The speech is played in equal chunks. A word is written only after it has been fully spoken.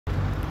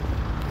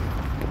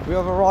We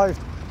have arrived.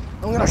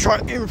 I'm gonna try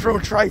to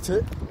infiltrate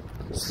it,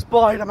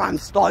 Spider-Man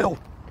style.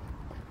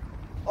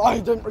 I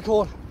didn't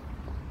record.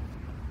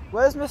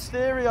 Where's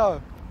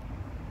Mysterio?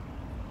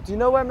 Do you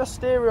know where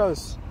Mysterio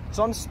is? Because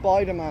I'm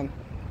Spider-Man.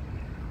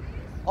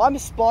 I'm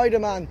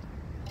Spider-Man.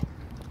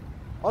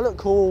 I look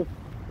cool.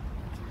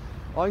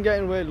 I'm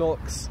getting weird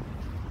looks.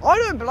 I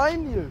don't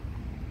blame you.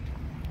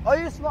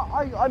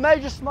 I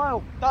made you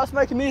smile. That's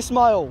making me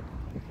smile.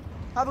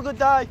 Have a good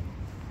day.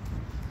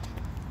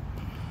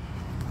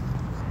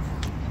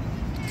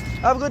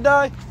 Have a good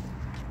day.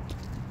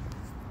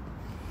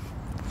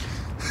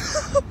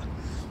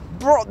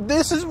 Bro,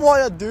 this is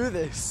why I do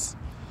this.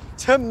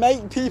 To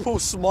make people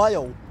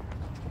smile.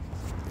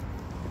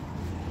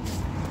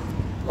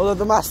 Although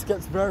the mask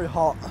gets very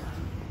hot.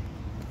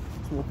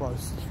 Small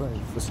price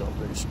train for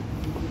celebration.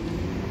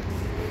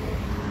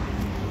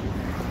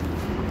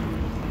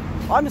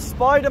 I'm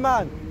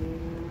Spider-Man.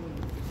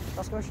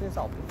 That's going to show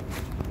yourself.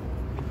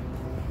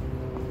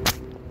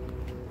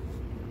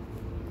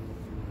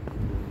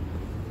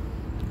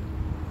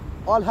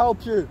 I'll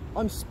help you.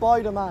 I'm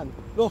Spider-Man.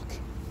 Look.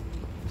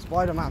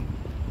 Spider-Man.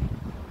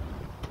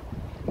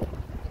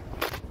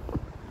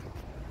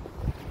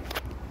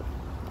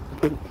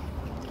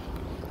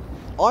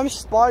 I'm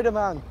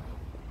Spider-Man.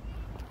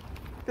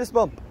 Fist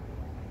bump.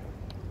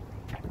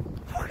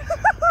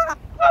 I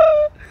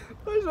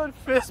just went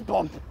fist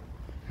bump.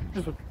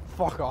 Just went,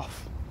 fuck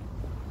off.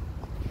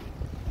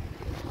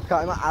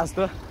 Got him at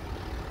Asda.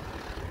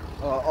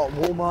 At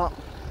Walmart.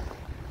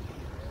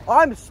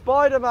 I'm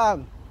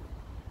Spider-Man.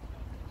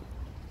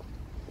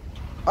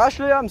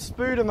 Actually, I'm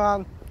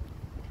Spooderman.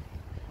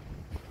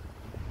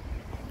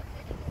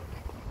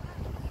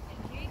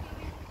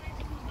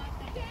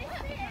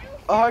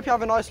 I hope you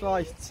have a nice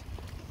night.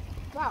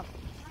 Wow.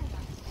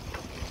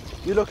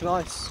 You look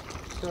nice.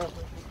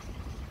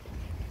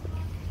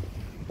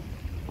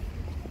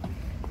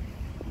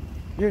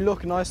 You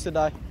look nice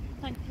today.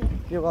 Thank you.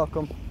 You're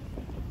welcome.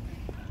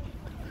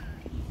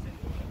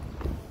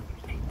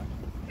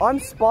 I'm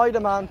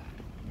Spider-Man.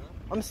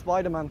 I'm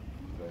Spider-Man.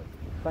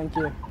 Thank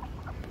you.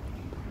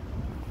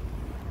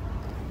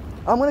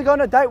 I'm gonna go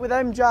on a date with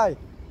MJ.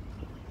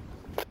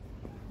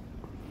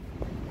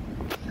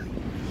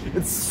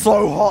 It's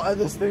so hot at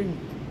this thing.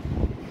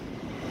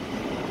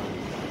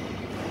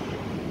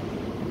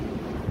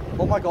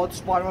 Oh my god,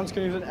 Spider-Man's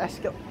gonna use an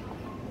escape.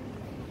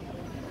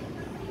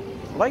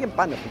 Will I get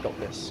banned if I got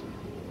this?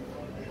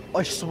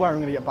 I swear I'm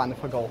gonna get banned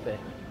if I go up here.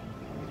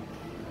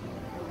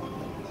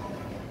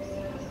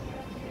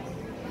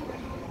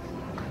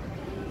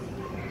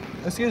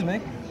 Excuse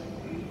me.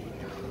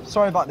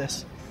 Sorry about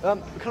this.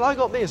 Can I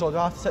go up these or do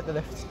I have to take the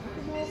lift?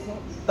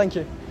 Thank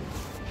you.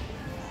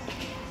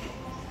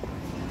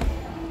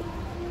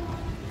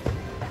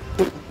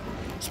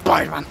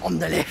 Spider-Man on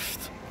the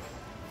lift.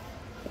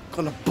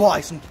 Gonna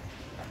buy some.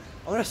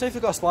 I'm gonna see if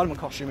they've got a Spider-Man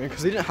costume here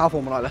because they didn't have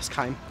one when I last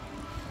came.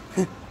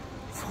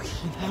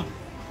 Fucking hell.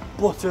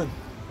 Button.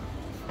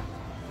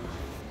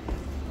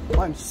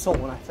 I'm so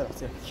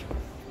unathletic.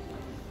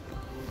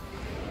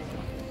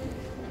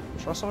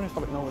 Try someone who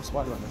probably knows where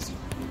Spider-Man is.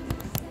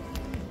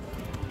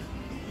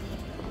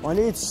 I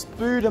need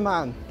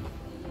Spooderman.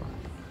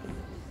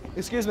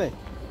 Excuse me.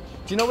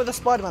 Do you know where the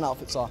Spider-Man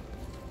outfits are?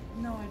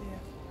 No idea.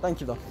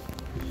 Thank you though.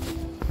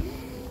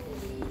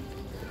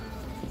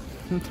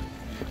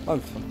 I'm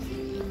fine.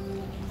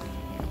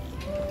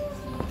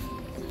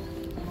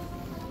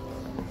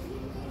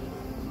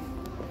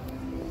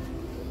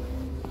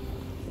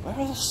 Where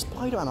are the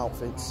Spider-Man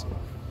outfits?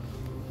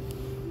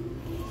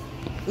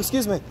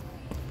 Excuse me.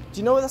 Do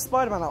you know where the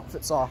Spider-Man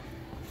outfits are?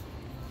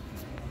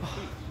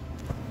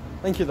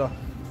 Thank you though.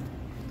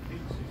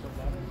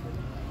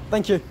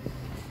 Thank you.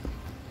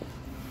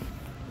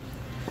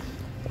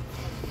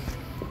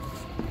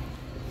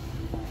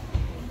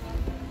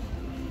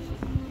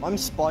 I'm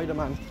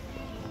Spider-Man.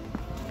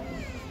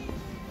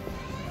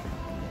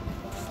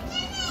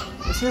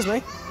 Excuse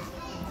me?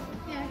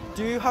 Yeah.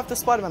 Do you have the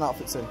Spider-Man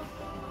outfits in? No,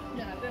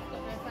 we've got no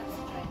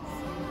fancy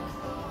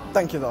drinks.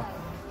 Thank you though.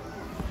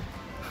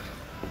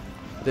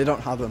 They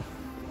don't have them.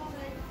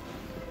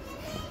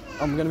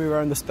 I'm going to be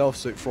wearing the stealth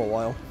suit for a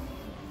while.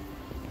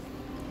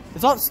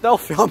 It's not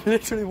stealthy, I'm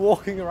literally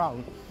walking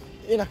around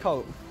in a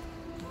coat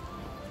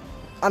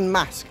and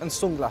mask and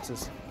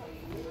sunglasses.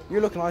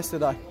 You look nice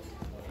today.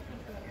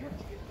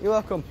 You're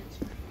welcome.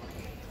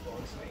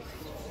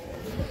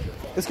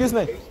 Excuse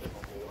me.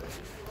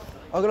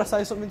 I'm going to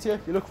say something to you.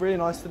 You look really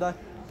nice today.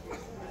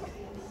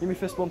 Give me a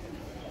fist bump.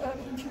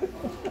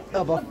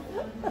 Elbow.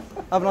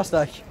 Have a nice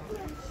day.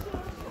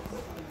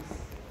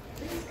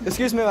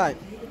 Excuse me, mate.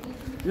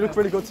 You look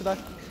really good today.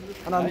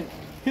 And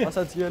I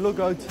said to you, look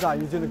good today,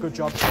 you're doing a good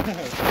job.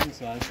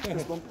 Thanks, man.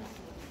 Fist bump.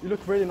 You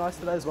look really nice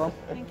today as well.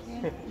 Thank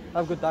you.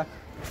 Have a good day.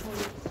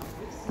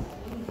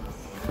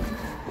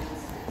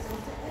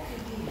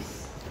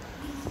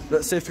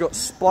 Let's see if we've got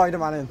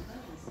Spider-Man in.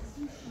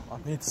 I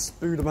need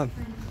Spooderman.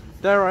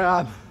 There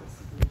I am.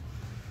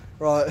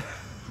 Right.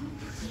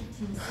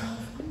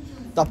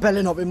 That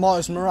belly not be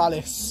Miles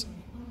Morales.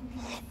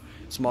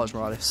 It's Miles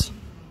Morales.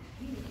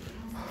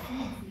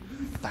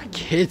 That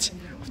kid.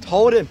 I've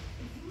told him.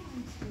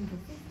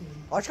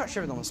 I tried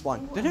everything on my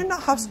spine. They do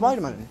not have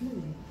Spider-Man in it.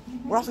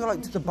 We'll have to go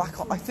like to the back.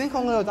 I think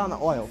I'm gonna go down that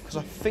aisle because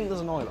I think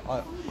there's an aisle.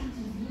 I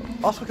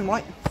was fucking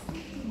right.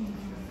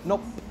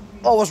 Nope.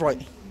 I was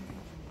right.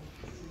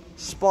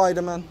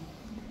 Spider-Man.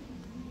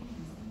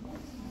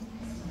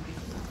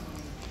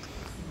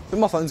 I think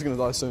my phone's gonna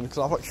die soon because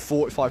I have like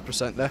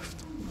 45%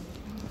 left.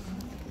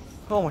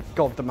 Oh my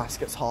god, the mask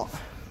gets hot.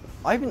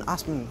 I haven't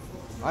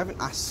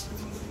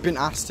been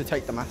asked to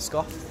take the mask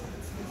off.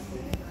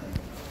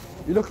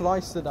 You look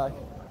nice today.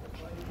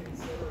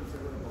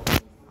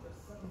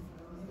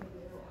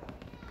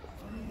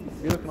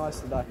 You look nice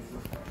today.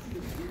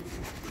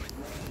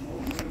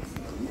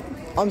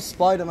 I'm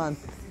Spider-Man.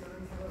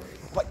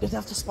 Wait, did they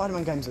have the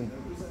Spider-Man games in? I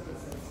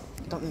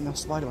don't think they have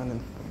Spider-Man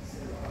in.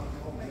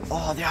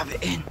 Oh, they have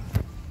it in.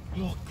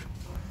 Look.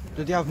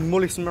 Did they have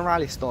Miles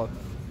Morales though?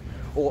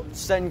 Or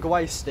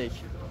Senguesti?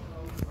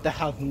 They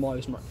have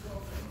Miles Morales.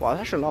 Well,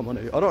 that's actually a lot of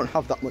money. I don't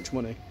have that much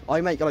money.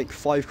 I make like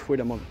 £5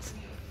 a month.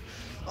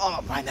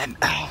 Oh, man, them.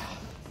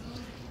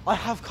 I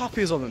have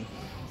copies of them.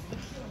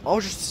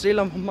 I'll just steal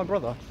them from my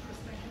brother.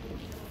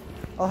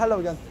 Oh, hello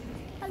again.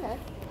 Hello.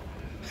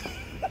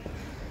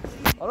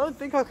 I don't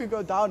think I could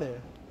go down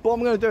here, but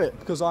I'm going to do it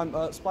because I'm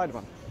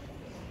Spider-Man.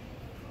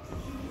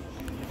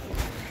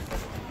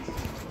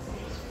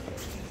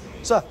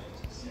 Sir,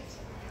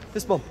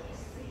 this bum.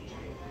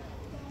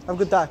 Have a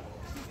good day.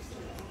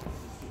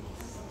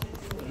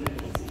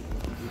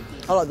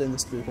 I like doing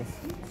this to people.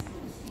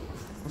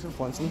 I'm just going to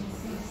find some.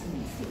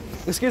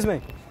 Excuse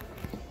me.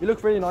 You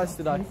look really nice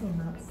today.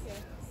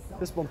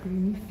 This bum.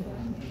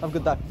 Have a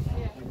good day.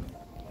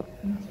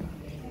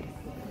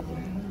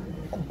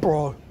 Oh,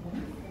 bro.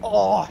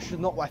 Oh, I should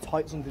not wear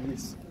tights under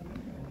these.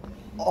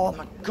 Oh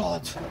my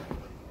god.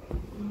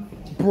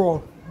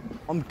 Bro,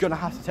 I'm gonna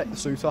have to take the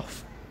suit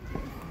off.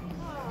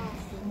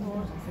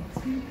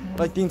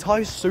 Like the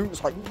entire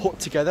suit's like put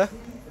together.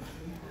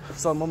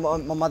 So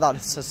my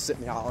dad says to sit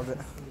me out of it.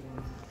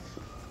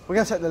 We're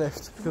gonna take the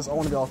lift because I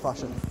want to be old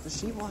fashioned. Does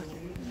she like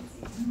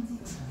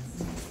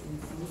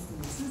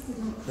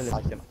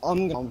it?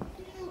 I'm gonna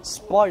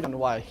spider on the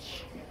way.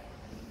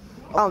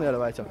 Down the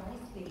elevator.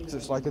 Because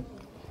it's like a...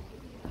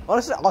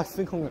 Honestly, I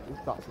think I'm going to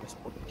eat that for this,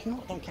 but you know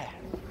what? I don't care.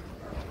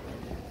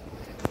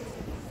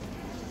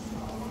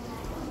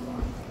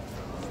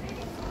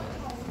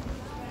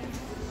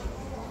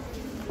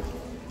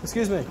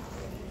 Excuse me.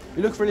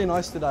 You look really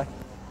nice today.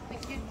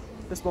 Thank you.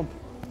 This one.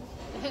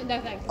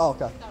 No, thanks. Oh,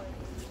 okay. Sorry.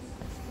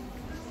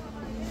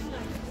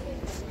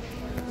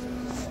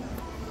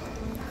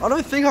 I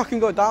don't think I can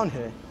go down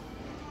here.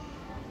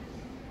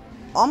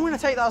 I'm going to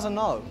take that as a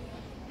no.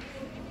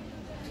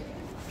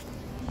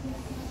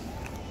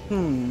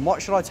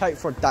 What should I take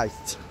for a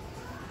date?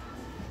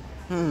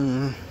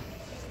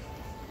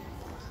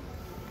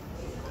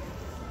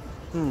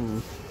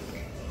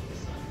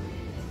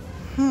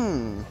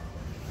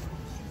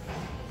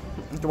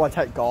 Do I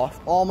take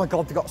Garth? Oh my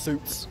god, they got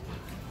suits.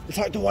 It's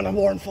like the one I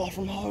wore in Far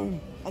From Home.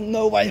 And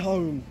No Way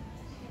Home.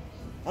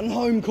 And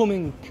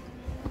Homecoming.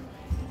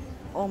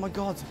 Oh my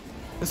god.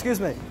 Excuse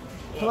me.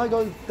 Can I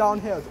go down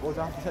here or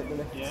do I have to take the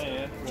lift?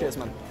 Yeah. Cheers,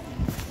 man.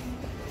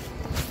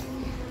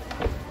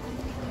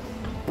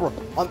 Bro,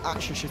 I'm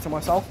actually shitting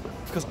myself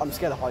because I'm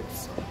scared of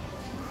heights.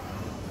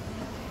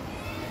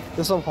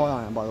 This is how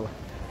high I am, by the way.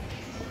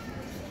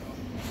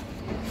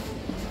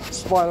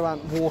 Spider-Man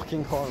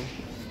walking home.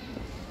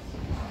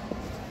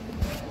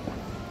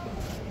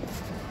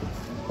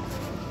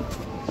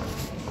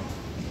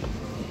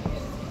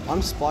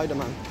 I'm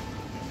Spider-Man.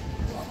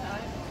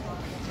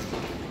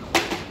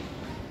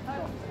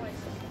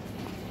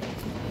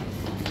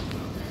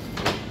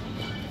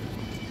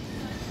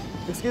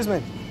 Excuse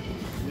me.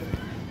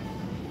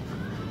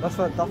 That's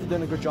for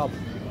doing a good job.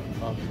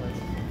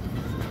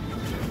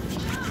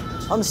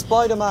 I'm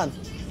Spider-Man.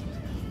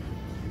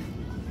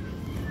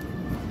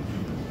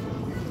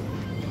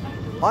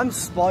 I'm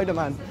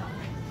Spider-Man.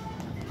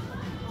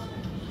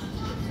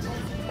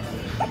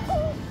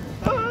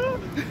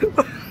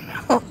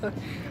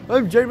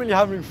 I'm genuinely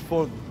having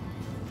fun.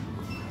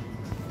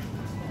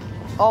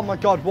 Oh my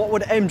god, what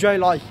would MJ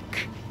like?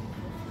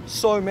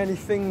 So many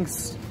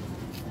things.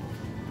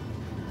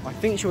 I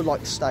think she would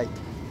like steak.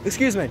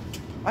 Excuse me,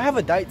 I have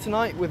a date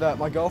tonight with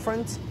my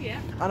girlfriend. Yeah.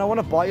 And I want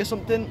to buy you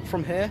something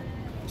from here.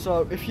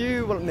 So if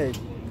you want me,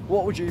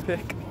 what would you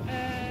pick?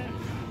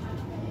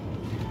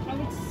 I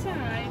would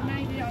say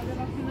maybe either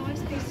like a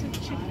nice piece of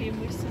chicken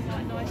with some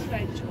like nice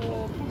veg,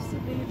 or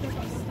possibly if they've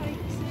got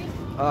steaks in.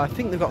 I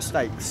think they've got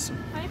steaks.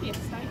 Maybe a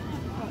steak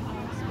would be quite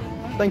nice.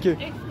 Yeah. Thank you.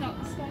 If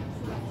not the steaks,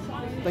 that's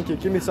fine. Thank you.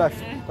 Keep me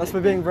safe. Yeah. That's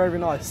for being very, very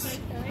nice.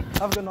 Okay.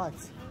 Have a good night.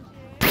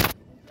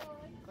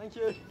 Thank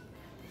you.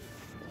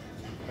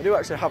 I do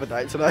actually have a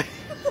date today.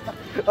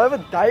 I have a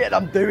date and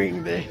I'm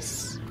doing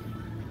this.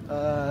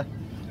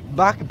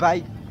 Back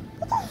bacon.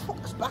 What the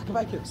fuck's back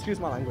bacon? Excuse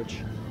my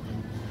language.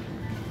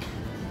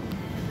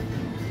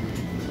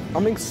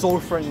 I'm being so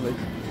friendly.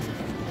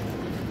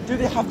 Do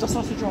they have the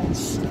sausage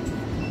rolls?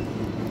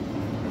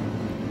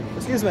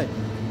 Excuse me.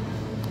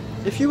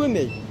 If you were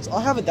me, so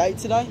I have a date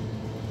today,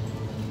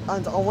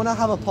 and I want to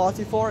have a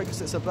party for it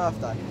because it's a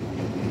birthday.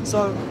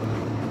 So,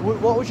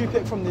 what would you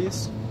pick from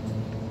these?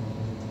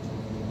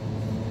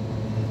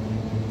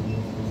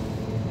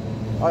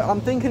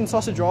 I'm thinking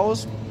sausage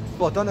rolls,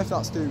 but I don't know if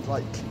that's too,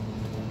 like,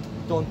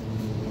 done.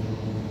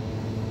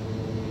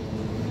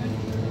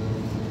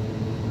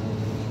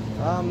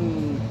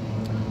 I'm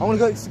gonna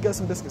go get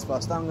some biscuits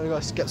first. Then I'm gonna go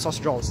get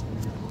sausage rolls.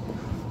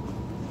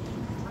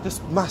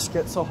 This mask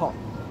gets so hot.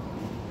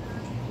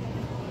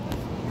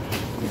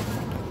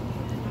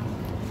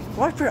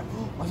 Do I have to?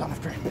 I don't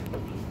have to.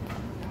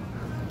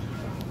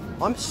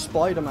 I'm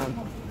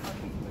Spider-Man.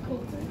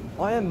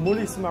 I am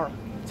Mullis Morales.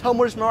 Tell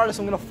Mullis Morales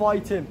I'm gonna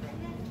fight him.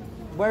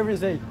 Where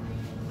is he?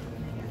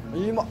 Are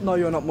you? No,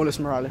 you're not Mullis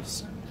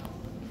Morales.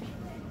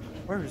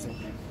 Where is he?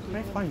 Can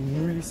I find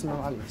Mullis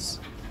Morales?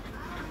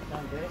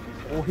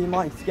 Or he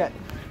might get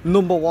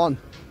 #1.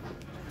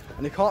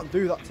 And he can't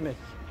do that to me.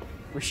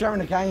 We're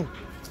sharing a game.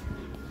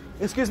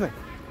 Excuse me.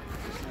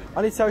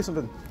 I need to tell you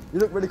something. You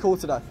look really cool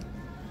today.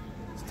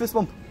 Fist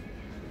bump.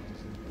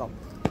 No.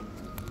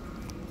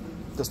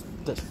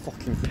 There's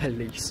fucking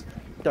police.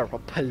 There are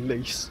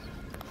police.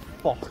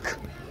 Fuck.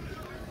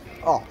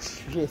 Oh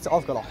shit,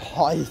 I've got to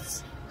hide.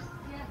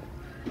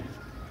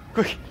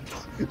 Quick,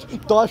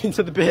 dive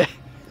into the beer.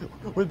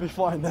 We'll be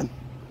fine then.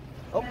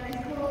 Oh.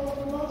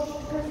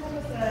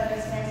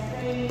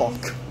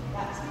 Fuck.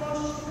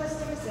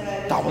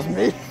 That was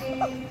me.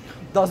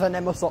 That was an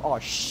Emma thought, oh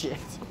shit.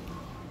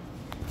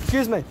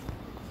 Excuse me.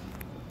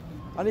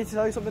 I need to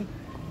tell you something.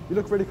 You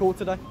look really cool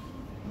today.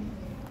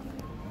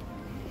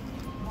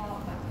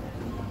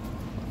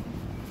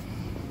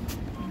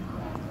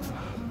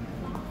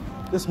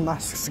 This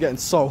mask's getting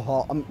so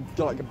hot. I'm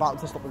like about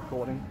to stop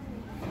recording.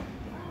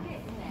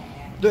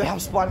 Do they have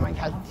Spider-Man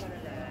cake?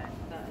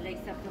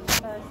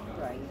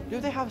 Do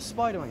they have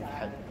Spider-Man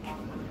cake?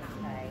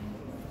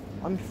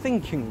 I'm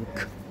thinking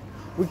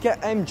we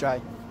get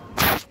MJ.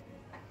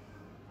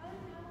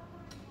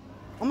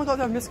 Oh my god,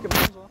 they have Mystical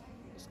Man as well.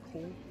 That's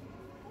cool.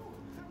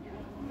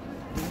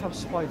 Do they have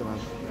Spider-Man?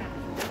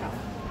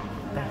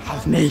 They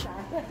have me.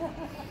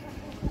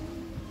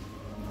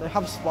 They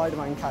have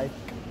Spider-Man cake.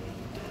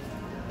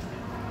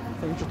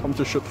 I think it's just time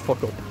to shut the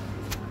fuck up.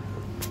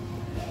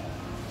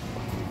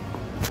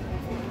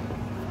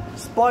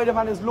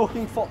 Spider-Man is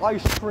looking for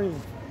ice cream.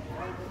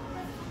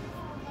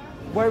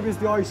 Where is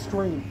the ice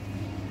cream?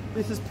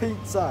 This is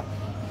pizza,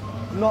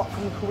 not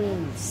from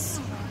Queens.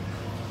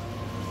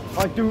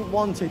 I don't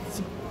want it.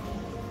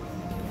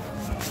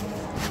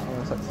 I'm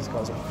gonna set these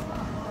guys up.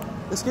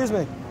 Excuse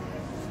me.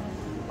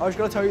 I was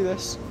gonna tell you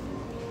this.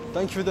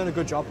 Thank you for doing a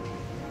good job.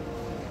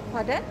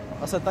 Pardon?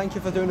 I said thank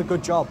you for doing a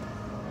good job.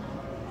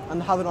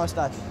 And have a nice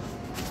day.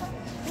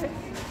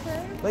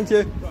 Thank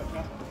you.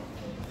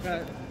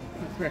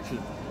 Correction.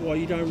 Why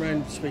you don't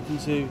around speaking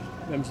to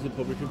members of the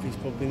public and fist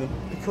pumping them?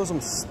 Because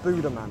I'm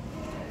Spider-Man.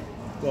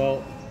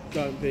 Well,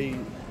 don't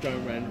going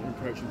around and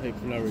approaching people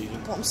for no reason.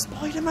 But I'm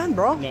Spider-Man,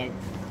 bro. No.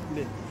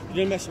 You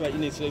don't mess about, you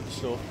need to leave the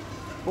store.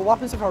 But what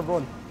happens if I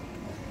run?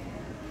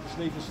 Just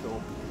leave the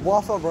store.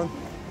 What if I run?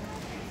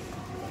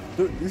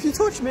 Dude, if you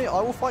touch me,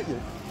 I will fight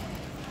you.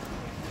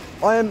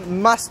 I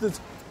am mastered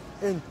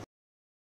in